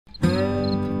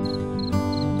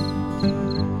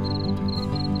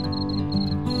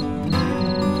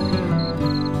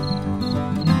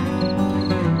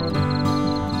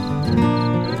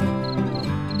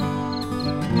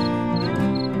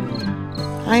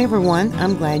Hi everyone,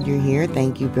 I'm glad you're here.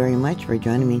 Thank you very much for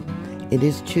joining me. It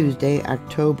is Tuesday,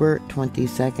 October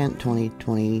 22nd,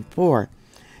 2024.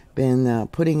 Been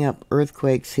putting up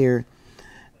earthquakes here.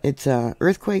 It's a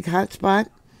earthquake hotspot.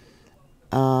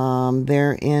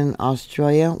 They're in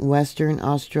Australia, Western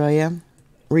Australia.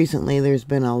 Recently there's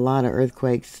been a lot of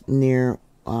earthquakes near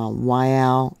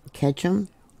Wyalkatchem.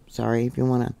 Sorry if you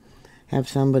want to have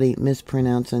somebody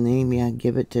mispronounce a name, yeah,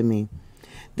 give it to me.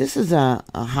 This is a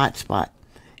hotspot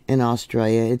in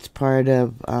Australia. It's part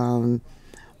of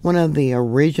one of the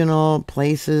original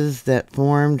places that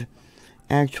formed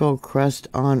actual crust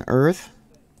on Earth.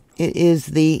 It is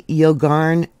the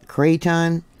Yilgarn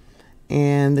Craton,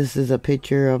 and this is a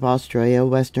picture of Australia,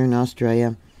 Western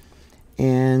Australia,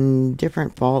 and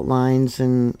different fault lines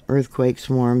and earthquake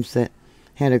swarms that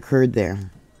had occurred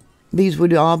there. These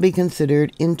would all be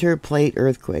considered interplate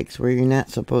earthquakes, where you're not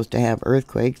supposed to have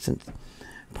earthquakes. It's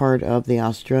part of the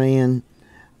Australian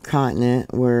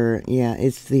continent where, yeah,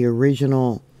 it's the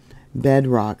original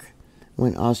bedrock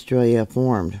when Australia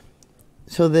formed.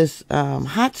 So this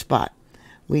hotspot,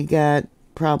 we got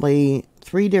probably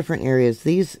 3 different areas.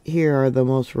 These here are the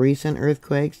most recent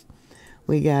earthquakes.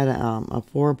 We got a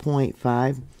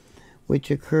 4.5, which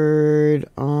occurred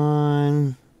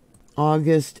on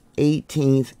August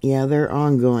 18th. Yeah, they're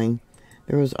ongoing.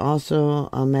 There was also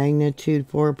a magnitude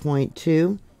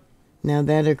 4.2. Now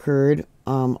that occurred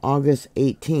August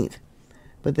 18th.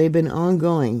 But they've been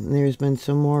ongoing. There's been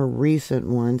some more recent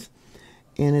ones.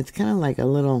 And it's kind of like a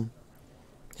little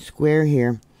square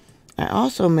here. I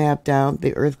also mapped out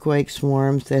the earthquake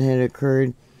swarms that had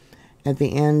occurred at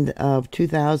the end of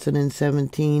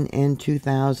 2017 and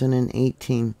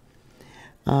 2018.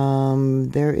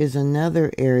 There is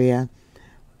another area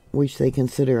which they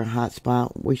consider a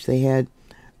hotspot, which they had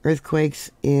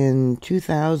earthquakes in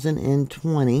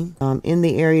 2020 in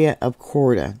the area of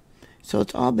Dakota. So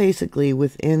it's all basically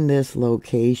within this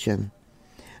location.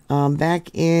 Back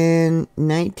in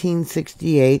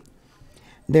 1968,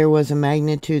 there was a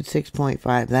magnitude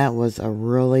 6.5. That was a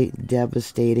really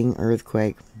devastating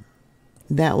earthquake.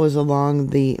 That was along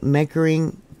the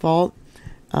MaryGreeley Fault.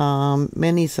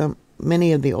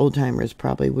 Many of the old timers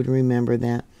probably would remember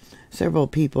that. Several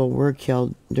people were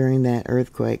killed during that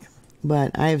earthquake.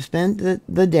 But I have spent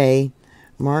the day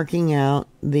marking out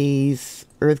these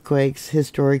earthquakes,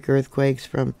 historic earthquakes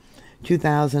from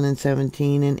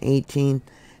 2017 and 18,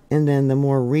 and then the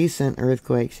more recent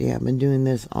earthquakes. Yeah, I've been doing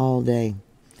this all day,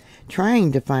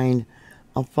 trying to find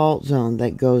a fault zone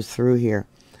that goes through here.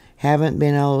 Haven't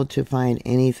been able to find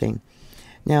anything.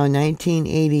 Now, in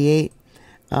 1988,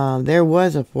 there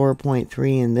was a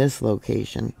 4.3 in this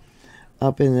location,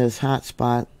 up in this hot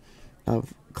spot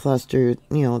of cluster,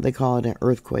 you know, they call it an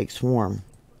earthquake swarm.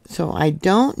 So I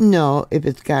don't know if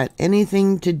it's got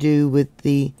anything to do with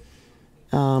the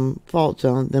fault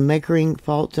zone, the MaryGreeley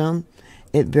fault zone.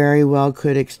 It very well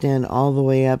could extend all the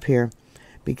way up here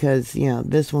because, you know,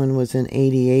 this one was in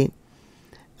 88.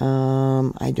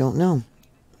 I don't know.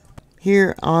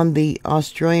 Here on the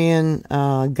Australian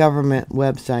government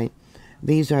website,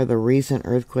 these are the recent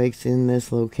earthquakes in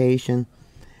this location.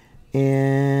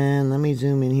 And let me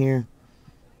zoom in here.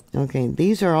 Okay,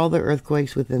 these are all the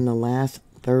earthquakes within the last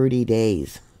 30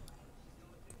 days.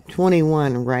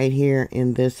 21 right here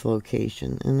in this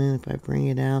location. And then if I bring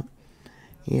it out,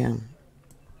 yeah.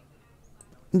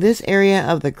 This area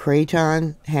of the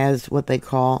craton has what they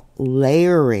call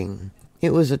layering.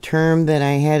 It was a term that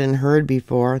I hadn't heard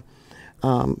before.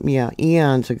 Yeah,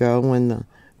 eons ago when the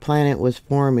planet was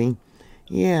forming.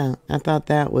 Yeah, I thought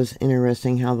that was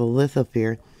interesting how the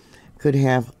lithosphere could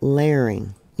have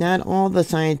layering. Not all the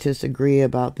scientists agree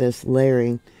about this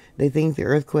layering. They think the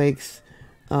earthquakes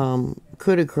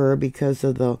could occur because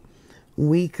of the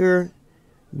weaker,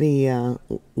 the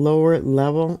lower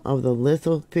level of the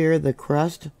lithosphere. The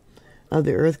crust of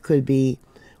the earth could be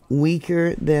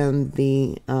weaker than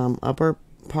the upper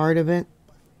part of it.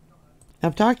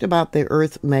 I've talked about the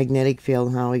Earth's magnetic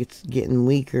field, how it's getting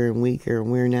weaker and weaker,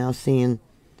 and we're now seeing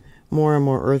more and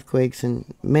more earthquakes in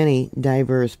many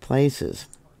diverse places.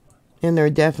 And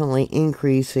they're definitely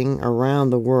increasing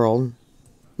around the world,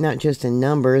 not just in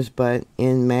numbers, but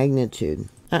in magnitude.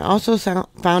 I also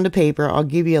found a paper, I'll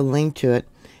give you a link to it.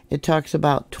 It talks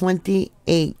about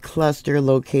 28 cluster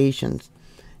locations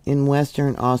in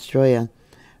Western Australia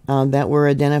that were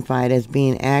identified as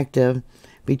being active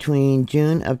between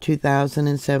June of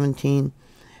 2017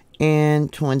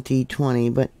 and 2020.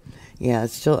 But yeah,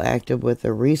 it's still active with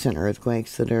the recent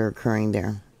earthquakes that are occurring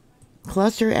there.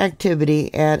 Cluster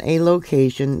activity at a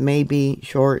location may be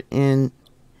short and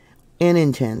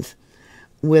intense,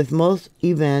 with most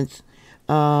events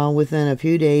within a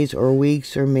few days or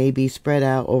weeks, or maybe spread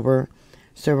out over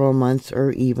several months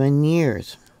or even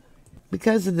years.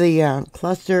 Because of the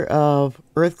cluster of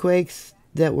earthquakes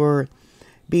that were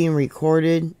being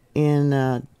recorded in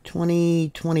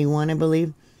 2021, I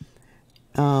believe,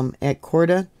 at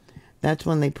Corda, that's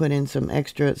when they put in some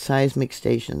extra seismic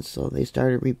stations. So they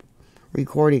started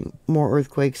recording more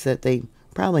earthquakes that they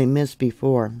probably missed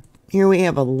before. Here we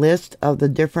have a list of the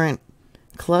different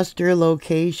cluster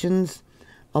locations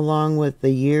along with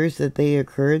the years that they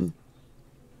occurred.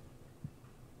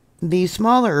 These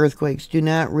smaller earthquakes do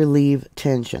not relieve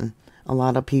tension. A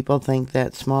lot of people think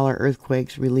that smaller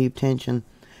earthquakes relieve tension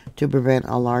to prevent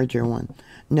a larger one.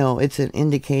 No, it's an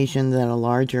indication that a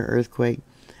larger earthquake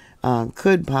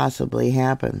could possibly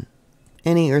happen.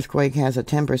 Any earthquake has a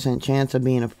 10% chance of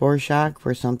being a foreshock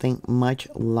for something much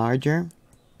larger.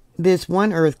 This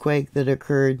one earthquake that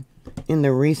occurred in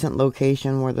the recent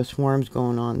location where the swarm's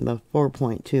going on, the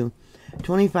 4.2,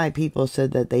 25 people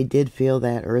said that they did feel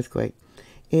that earthquake.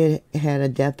 It had a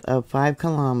depth of 5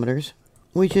 kilometers,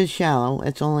 which is shallow.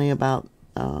 It's only about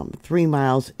 3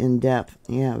 miles in depth.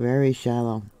 Yeah, very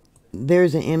shallow.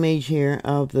 There's an image here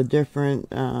of the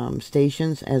different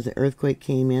stations as the earthquake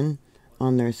came in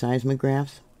on their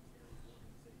seismographs.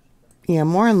 Yeah,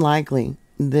 more than likely,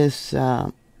 this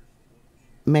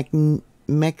Meckering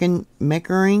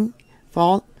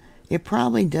fault, it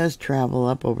probably does travel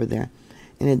up over there.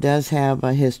 And it does have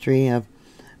a history of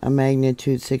a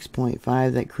magnitude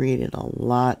 6.5 that created a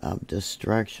lot of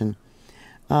destruction.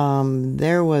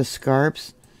 There was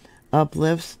scarps,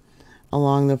 uplifts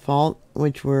along the fault,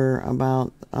 which were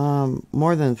about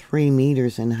more than 3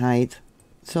 meters in height.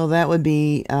 So that would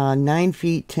be 9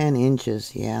 feet 10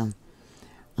 inches, yeah.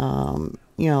 You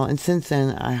know, and since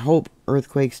then, I hope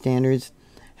earthquake standards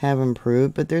have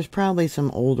improved, but there's probably some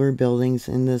older buildings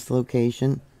in this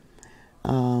location.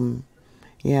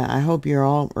 Yeah, I hope you're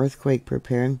all earthquake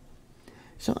prepared.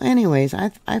 So anyways,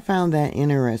 I found that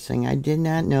interesting. I did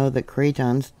not know that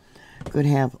cratons could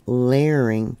have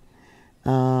layering.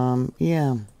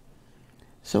 Yeah.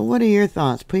 So what are your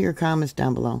thoughts? Put your comments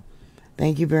down below.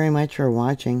 Thank you very much for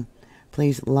watching.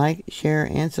 Please like, share,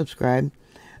 and subscribe.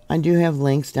 I do have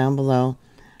links down below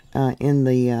in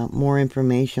the more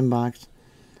information box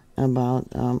about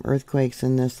earthquakes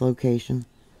in this location.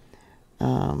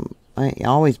 I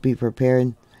always be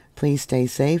prepared. Please stay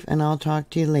safe, and I'll talk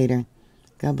to you later.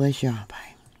 God bless y'all. Bye.